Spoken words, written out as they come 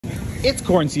It's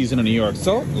corn season in New York,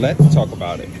 so let's talk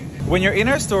about it. When you're in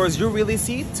our stores, you really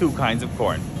see two kinds of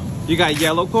corn. You got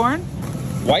yellow corn,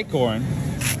 white corn,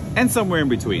 and somewhere in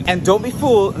between. And don't be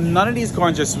fooled, none of these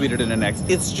corns are sweeter than the next.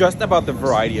 It's just about the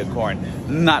variety of corn,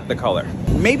 not the color.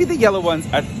 Maybe the yellow ones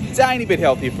are a tiny bit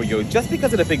healthier for you just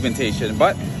because of the pigmentation,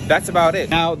 but that's about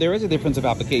it. Now, there is a difference of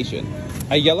application.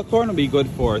 A yellow corn will be good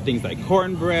for things like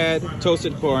cornbread,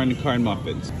 toasted corn, corn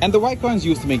muffins. And the white corn is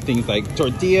used to make things like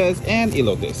tortillas and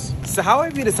elotes. So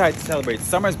however you decide to celebrate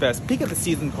summer's best peak of the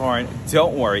season corn,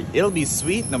 don't worry, it'll be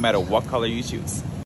sweet no matter what color you choose.